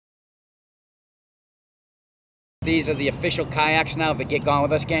These are the official kayaks now of the Get Gone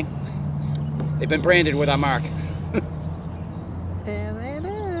With Us gang. They've been branded with our mark. There it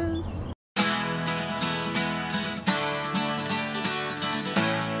is.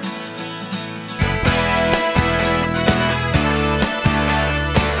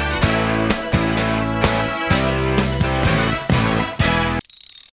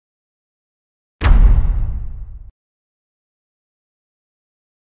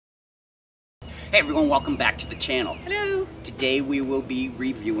 Hey everyone, welcome back to the channel. Hello. Today we will be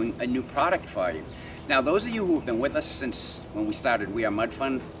reviewing a new product for you. Now those of you who have been with us since when we started We Are Mud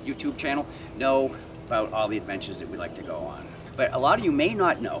Fun YouTube channel know about all the adventures that we like to go on. But a lot of you may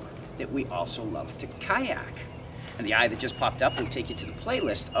not know that we also love to kayak. And the eye that just popped up will take you to the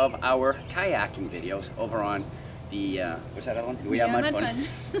playlist of our kayaking videos over on the, what's that other one? We Are Mud Fun.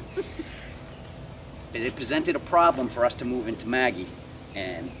 It presented a problem for us to move into Maggie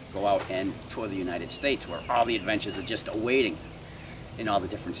and go out and tour the United States, where all the adventures are just awaiting in all the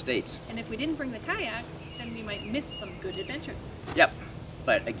different states. And if we didn't bring the kayaks, then we might miss some good adventures. Yep,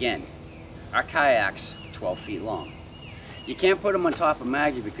 but again, our kayaks are 12 feet long. You can't put them on top of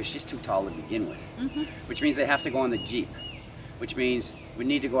Maggie because she's too tall to begin with, which means they have to go on the Jeep, which means we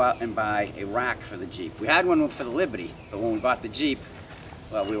need to go out and buy a rack for the Jeep. We had one for the Liberty, but when we bought the Jeep,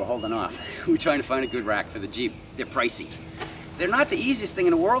 well, we were holding off. We were trying to find a good rack for the Jeep. They're pricey. They're not the easiest thing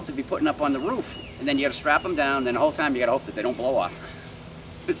in the world to be putting up on the roof. And then you gotta strap them down, then the whole time you gotta hope that they don't blow off.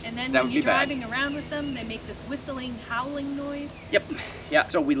 And then when you're driving around with them, they make this whistling, howling noise. Yep, yeah.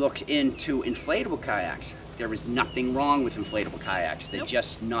 So we looked into inflatable kayaks. There is nothing wrong with inflatable kayaks. They're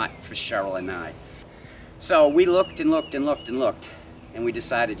just not for Cheryl and I. So we looked and looked and looked and looked, and we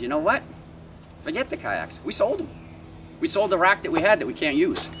decided, you know what? Forget the kayaks. We sold them. We sold the rack that we had that we can't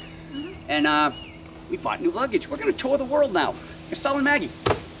use. And we bought new luggage. We're gonna tour the world now. We're selling Maggie.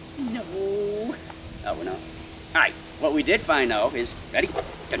 No. Oh, we're not. All right, what we did find though is, ready?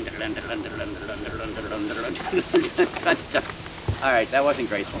 All right, that wasn't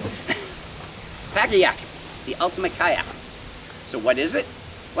graceful. PAKAYAK, the ultimate kayak. So what is it?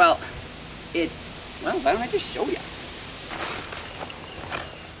 Well, well, why don't I just show you?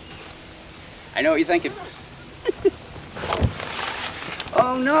 I know what you're thinking.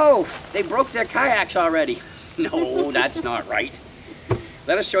 Oh no, they broke their kayaks already. No, that's not right.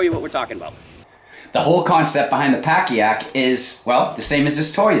 Let us show you what we're talking about. The whole concept behind the PAKAYAK is, well, the same as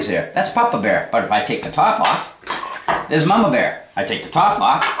this toy is here. That's Papa Bear, but if I take the top off, there's Mama Bear. I take the top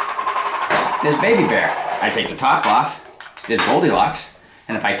off, there's Baby Bear. I take the top off, there's Goldilocks.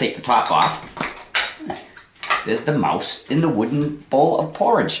 And if I take the top off, there's the mouse in the wooden bowl of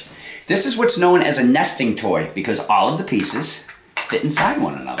porridge. This is what's known as a nesting toy because all of the pieces fit inside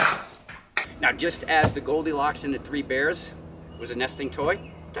one another. Now, just as the Goldilocks and the Three Bears was a nesting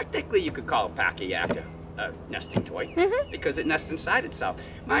toy, technically you could call a PAKAYAK a nesting toy because it nests inside itself.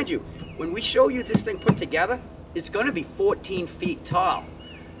 Mind you, when we show you this thing put together, it's going to be 14 feet tall.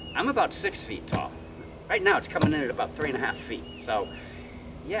 I'm about 6 feet tall. Right now it's coming in at about 3.5 feet. So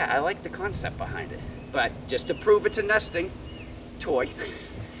yeah, I like the concept behind it. But just to prove it's a nesting toy,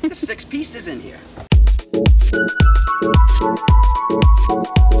 there's 6 pieces in here.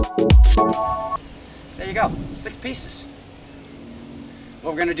 There you go, 6 pieces.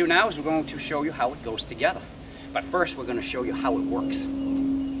 What we're going to do now is we're going to show you how it goes together. But first we're going to show you how it works.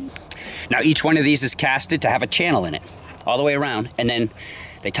 Now each one of these is casted to have a channel in it, all the way around, and then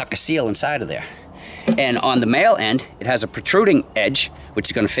they tuck a seal inside of there. And on the male end, it has a protruding edge, which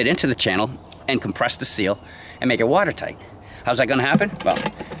is going to fit into the channel and compress the seal and make it watertight. How's that going to happen? Well,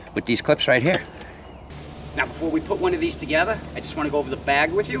 with these clips right here. Now before we put one of these together, I just want to go over the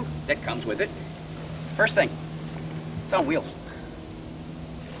bag with you that comes with it. First thing, it's on wheels.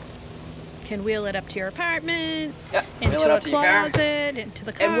 Can wheel it up to your apartment, Yep, into a closet, into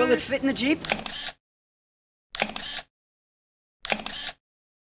the car. And will it fit in the Jeep?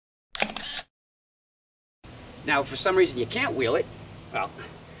 Now, if for some reason you can't wheel it, well,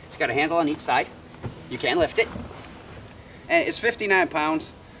 it's got a handle on each side. You can lift it. And it's 59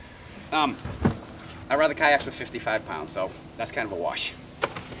 pounds. I'd rather kayaks with 55 pounds, so that's kind of a wash.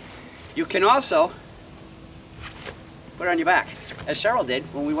 You can also put it on your back, as Cheryl did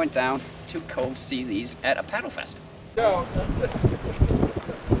when we went down to go see these at a paddle fest.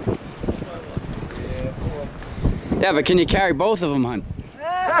 Yeah, but can you carry both of them, hon?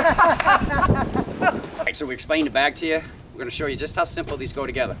 Alright, so we explained the bag to you. We're going to show you just how simple these go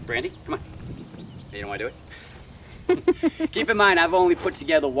together. Brandy, come on. You don't want to do it? Keep in mind, I've only put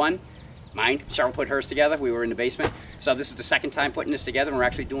together one. Mine. Cheryl put hers together. We were in the basement. So this is the second time putting this together, and we're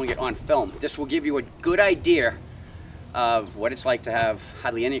actually doing it on film. This will give you a good idea of what it's like to have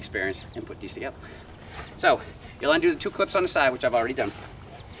hardly any experience and put these together. So you'll undo the 2 clips on the side, which I've already done.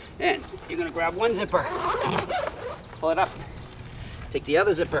 And you're gonna grab one zipper, pull it up. Take the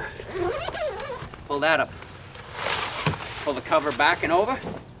other zipper, pull that up. Pull the cover back and over.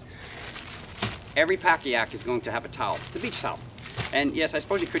 Every PAKAYAK is going to have a towel. It's a beach towel. And yes, I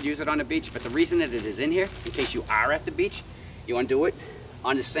suppose you could use it on the beach, but the reason that it is in here, in case you are at the beach, you undo it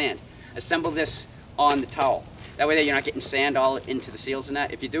on the sand. Assemble this on the towel. That way you're not getting sand all into the seals and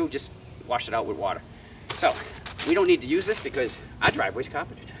that. If you do, just wash it out with water. So, we don't need to use this because our driveway's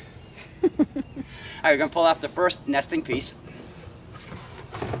carpeted. All right, we're gonna pull off the first nesting piece.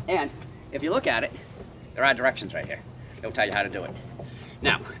 And if you look at it, there are directions right here. They'll tell you how to do it.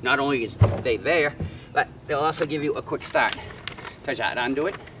 Now, not only is they there, but they'll also give you a quick start. Tells you how to undo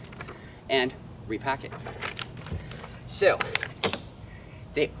it and repack it. So,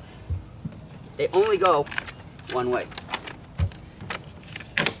 they only go one way.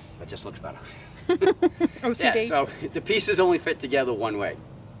 That just looks better. OCD. Yeah, so the pieces only fit together one way.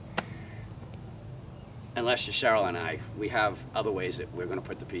 Unless you're Cheryl and I, we have other ways that we're going to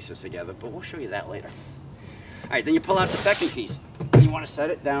put the pieces together, but we'll show you that later. All right, then you pull out the second piece. You want to set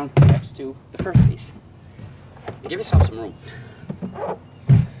it down next to the first piece. You give yourself some room. Now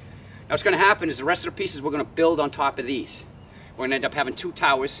what's going to happen is the rest of the pieces we're going to build on top of these. We're going to end up having 2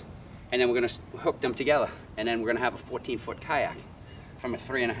 towers, and then we're going to hook them together. And then we're going to have a 14-foot kayak from a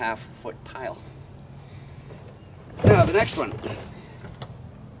 3.5-foot pile. Now the next one.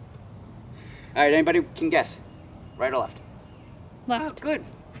 All right, anybody can guess? Right or left? Left. Oh, good.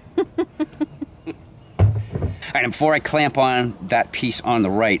 All right, and before I clamp on that piece on the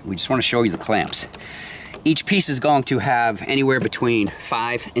right, we just want to show you the clamps. Each piece is going to have anywhere between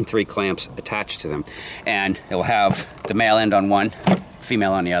 5 and 3 clamps attached to them. And it will have the male end on one,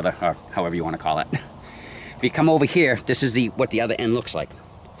 female on the other, or however you want to call it. If you come over here, this is what the other end looks like.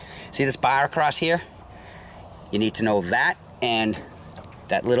 See this bar across here? You need to know that and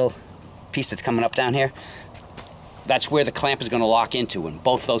that little piece that's coming up down here. That's where the clamp is going to lock into, in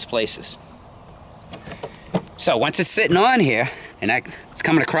both those places. So once it's sitting on here, and it's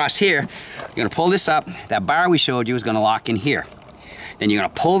coming across here, you're going to pull this up. That bar we showed you is going to lock in here. Then you're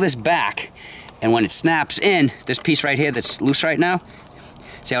going to pull this back, and when it snaps in, this piece right here that's loose right now,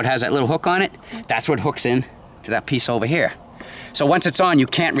 see how it has that little hook on it? That's what hooks in to that piece over here. So once it's on, you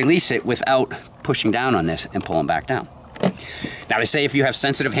can't release it without pushing down on this and pulling back down. Now they say if you have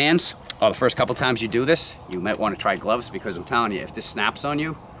sensitive hands, or the first couple times you do this, you might want to try gloves, because I'm telling you, if this snaps on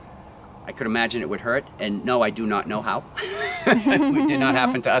you, I could imagine it would hurt. And no, I do not know how. It did not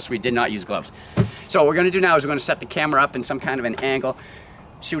happen to us. We did not use gloves. So what we're going to do now is we're going to set the camera up in some kind of an angle,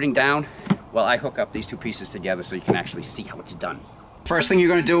 shooting down, while I hook up these 2 pieces together so you can actually see how it's done. First thing you're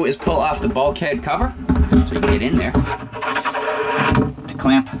going to do is pull off the bulkhead cover so you can get in there to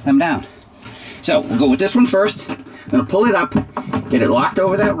clamp them down. So we'll go with this one first. I'm going to pull it up, get it locked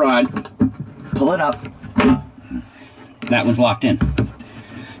over that rod, pull it up. That one's locked in.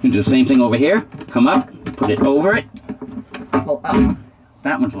 You do the same thing over here. Come up, put it over it, pull up.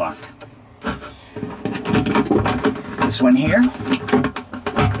 That one's locked. This one here,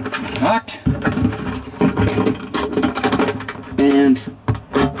 locked, and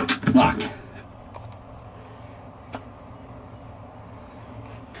locked.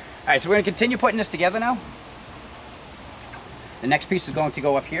 All right, so we're going to continue putting this together now. The next piece is going to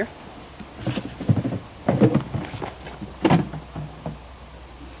go up here.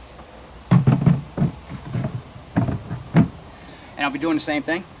 And I'll be doing the same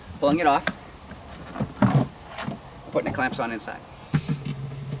thing, pulling it off, putting the clamps on inside.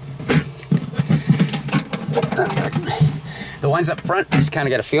 The ones up front, you just kind of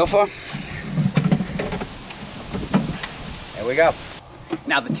get a feel for. There we go.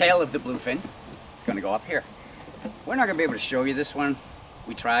 Now the tail of the bluefin is going to go up here. We're not going to be able to show you this one.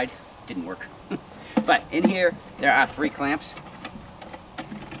 We tried, didn't work. But in here, there are 3 clamps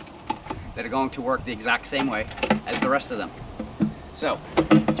that are going to work the exact same way as the rest of them. So,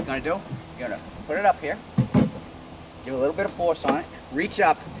 what you're going to do, you're going to put it up here, give a little bit of force on it, reach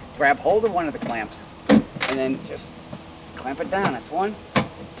up, grab hold of one of the clamps, and then just clamp it down. That's 1,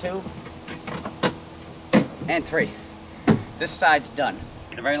 2, and 3. This side's done.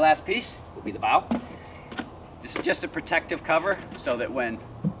 The very last piece will be the bow. This is just a protective cover so that when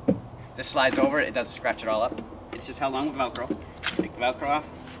this slides over, it doesn't scratch it all up. It's just held on with Velcro. Take the Velcro off,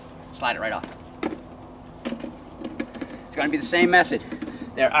 slide it right off. It's going to be the same method.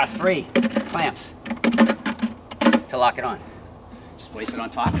 There are 3 clamps to lock it on. Just place it on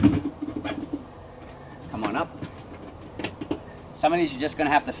top. Come on up. Some of these you're just going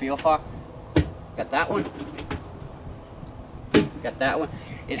to have to feel for. Got that one. Got that one.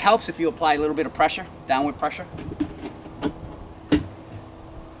 It helps if you apply a little bit of pressure, downward pressure.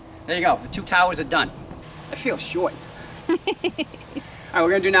 There you go, the 2 towers are done. I feel short. All right, what we're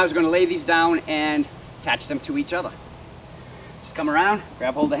gonna do now is we're gonna lay these down and attach them to each other. Just come around,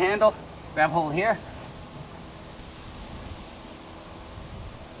 grab hold of the handle, grab hold here.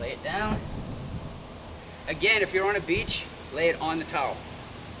 Lay it down. Again, if you're on a beach, lay it on the towel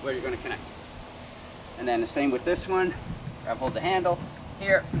where you're gonna connect. And then the same with this one. Grab hold of the handle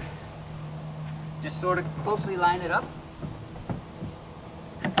here. Just sort of closely line it up.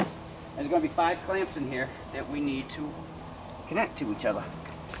 There's going to be 5 clamps in here that we need to connect to each other.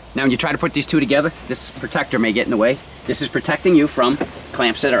 Now when you try to put these two together, this protector may get in the way. This is protecting you from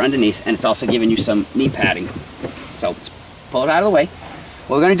clamps that are underneath, and it's also giving you some knee padding. So let's pull it out of the way.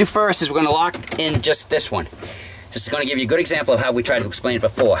 What we're going to do first is we're going to lock in just this one. This is going to give you a good example of how we tried to explain it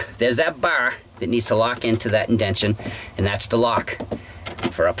before. There's that bar that needs to lock into that indentation, and that's the lock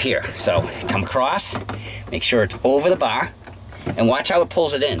for up here. So come across, make sure it's over the bar, and watch how it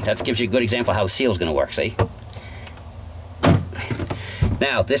pulls it in. That gives you a good example of how the seal is going to work, see?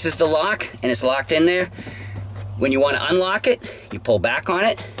 Now, this is the lock, and it's locked in there. When you want to unlock it, you pull back on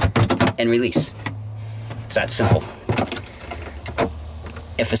it and release. It's that simple.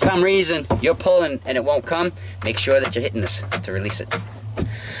 If for some reason you're pulling and it won't come, make sure that you're hitting this to release it. All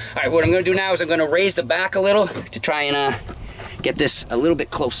right, what I'm going to do now is I'm going to raise the back a little to try and get this a little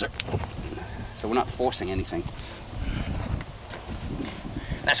bit closer, so we're not forcing anything.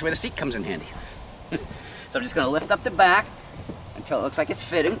 That's where the seat comes in handy. So I'm just going to lift up the back until it looks like it's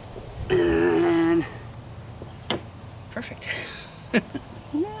fitting, and perfect. Nice.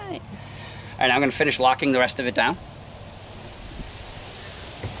 All right, now I'm going to finish locking the rest of it down.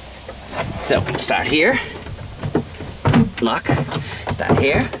 So start here, lock, start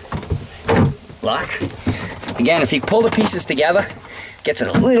here, lock. Again, if you pull the pieces together, it gets it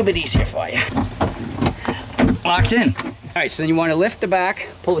a little bit easier for you. Locked in. All right, so then you want to lift the back,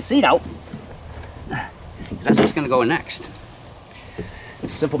 pull the seat out, because that's what's going to go in next.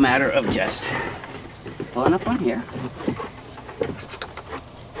 It's a simple matter of just pulling up on here.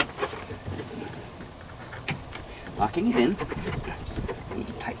 Locking it in. You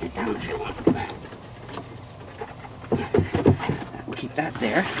can tighten it down if you want. We'll keep that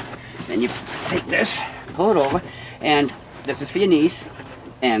there. Then you take this, pull it over, and this is for your knees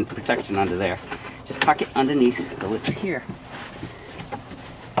and protection under there. Just tuck it underneath the lips here.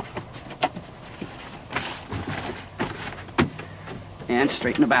 And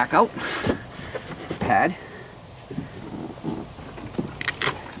straighten the back out. Pad.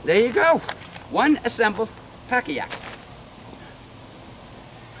 There you go. One assembled PAKAYAK.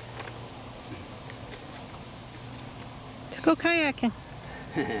 Let's go kayaking.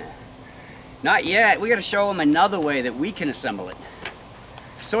 Not yet. We got to show them another way that we can assemble it.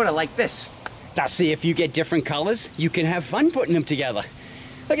 Sort of like this. Now see, if you get different colors, you can have fun putting them together.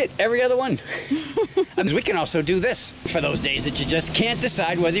 Look at every other one. We can also do this for those days that you just can't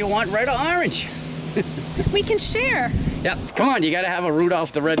decide whether you want red or orange. We can share. Yep, come on, you got to have a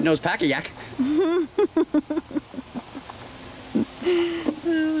Rudolph the Red-Nosed PAKAYAK.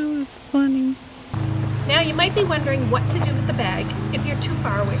 Oh, funny. Now you might be wondering what to do with the bag if you're too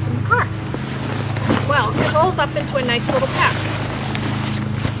far away from the car. Well, it rolls up into a nice little pack.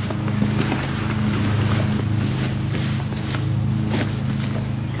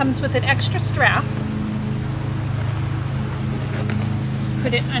 Comes with an extra strap.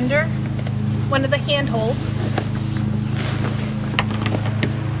 Put it under one of the handholds.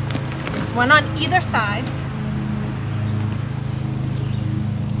 There's one on either side.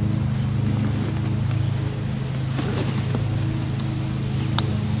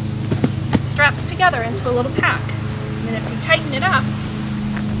 It straps together into a little pack. And then if you tighten it up,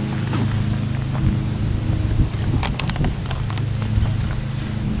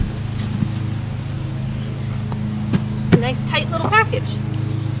 nice tight little package.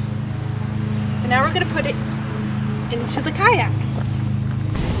 So now we're going to put it into the kayak.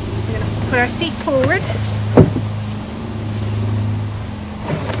 We're going to put our seat forward,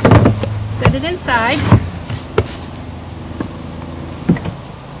 set it inside,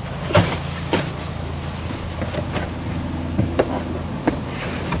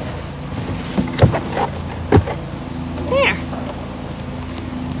 there.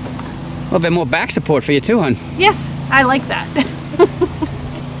 A little bit more back support for you too, hon. Yes, I like that.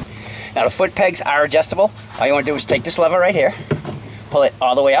 Now the foot pegs are adjustable. All you want to do is take this lever right here, pull it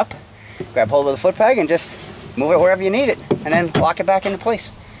all the way up, grab hold of the foot peg and just move it wherever you need it, and then lock it back into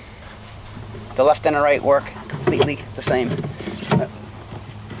place. The left and the right work completely the same.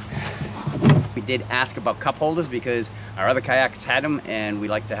 We did ask about cup holders because our other kayaks had them, and we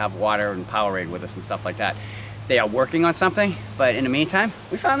like to have water and Powerade with us and stuff like that. They are working on something, but in the meantime,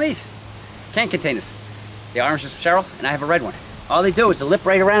 we found these can containers. The orange is for Cheryl, and I have a red one. All they do is the lip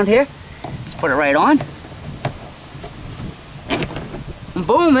right around here. Just put it right on. And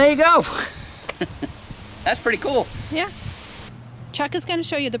boom, there you go. That's pretty cool. Yeah. Chuck is going to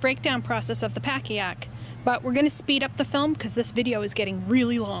show you the breakdown process of the PAKAYAK, but we're going to speed up the film because this video is getting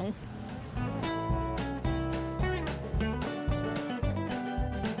really long.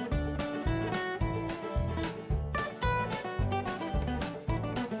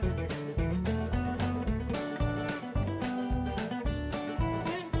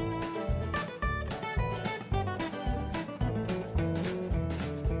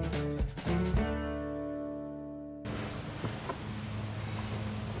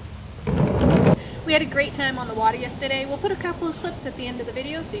 We had a great time on the water yesterday. We'll put a couple of clips at the end of the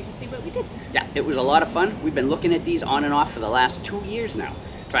video so you can see what we did. Yeah, it was a lot of fun. We've been looking at these on and off for the last 2 years now,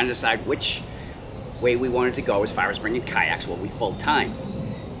 trying to decide which way we wanted to go as far as bringing kayaks while we full time.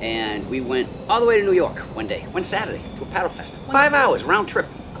 And we went all the way to New York one Saturday, to a paddle fest. 5 hours, round trip.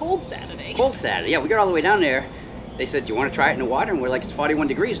 Cold Saturday. Cold Saturday, yeah, we got all the way down there. They said, do you want to try it in the water? And we're like, it's 41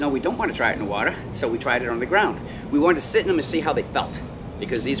 degrees. No, we don't want to try it in the water. So we tried it on the ground. We wanted to sit in them and see how they felt,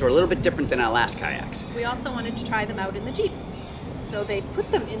 because these were a little bit different than our last kayaks. We also wanted to try them out in the Jeep. So they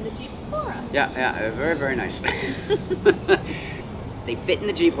put them in the Jeep for us. Yeah, very, very nice. They fit in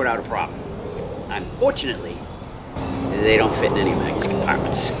the Jeep without a problem. Unfortunately, they don't fit in any of Maggie's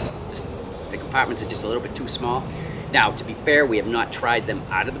compartments. The compartments are just a little bit too small. Now, to be fair, we have not tried them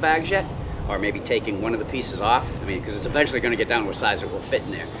out of the bags yet, or maybe taking one of the pieces off. I mean, because it's eventually going to get down to a size that will fit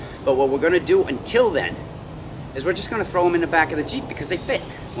in there. But what we're going to do until then is we're just going to throw them in the back of the Jeep because they fit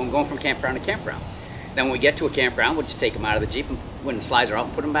when we're going from campground to campground. Then when we get to a campground, we'll just take them out of the Jeep and when the slides are out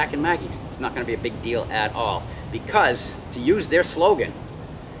and put them back in Maggie. It's not going to be a big deal at all, because to use their slogan,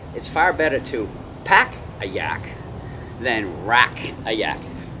 it's far better to pack a yak than rack a yak.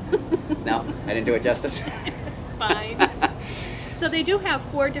 No, I didn't do it justice. It's fine. So they do have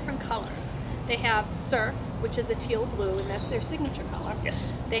 4 different colors. They have surf, which is a teal blue, and that's their signature color.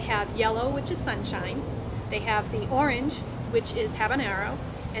 Yes. They have yellow, which is sunshine. They have the orange, which is habanero,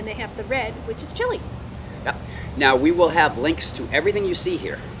 and they have the red, which is chili. Yep. Now we will have links to everything you see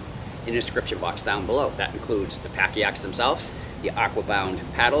here in the description box down below. That includes the PAKAYAKs themselves, the aqua-bound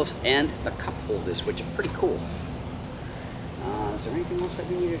paddles, and the cup holders, which are pretty cool. Is there anything else that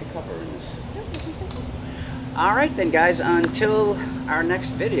we needed to cover in this? All right then, guys, until our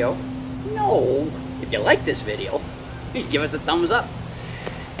next video, if you like this video, give us a thumbs up.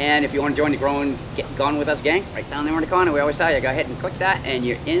 And if you want to join the growing Get Gone With Us gang, right down there in the corner, we always tell you, go ahead and click that and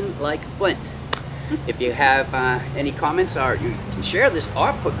you're in like Flint. If you have any comments, or you can share this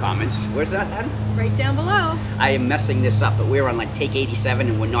or put comments, where's that, Adam? Right down below. I am messing this up, but we're on like take 87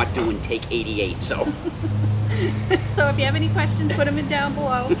 and we're not doing take 88, so. So if you have any questions, put them in down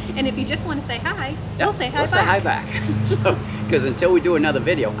below. And if you just want to say hi, we'll say hi back. We'll say hi back. So, because until we do another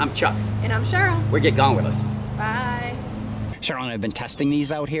video, I'm Chuck. And I'm Cheryl. We're Get Gone With Us. Bye. Cheryl and I have been testing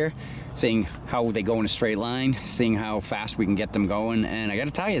these out here, seeing how they go in a straight line, seeing how fast we can get them going, and I gotta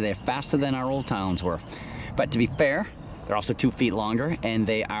tell you, they're faster than our old towns were. But to be fair, they're also 2 feet longer, and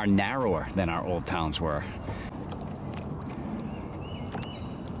they are narrower than our old towns were.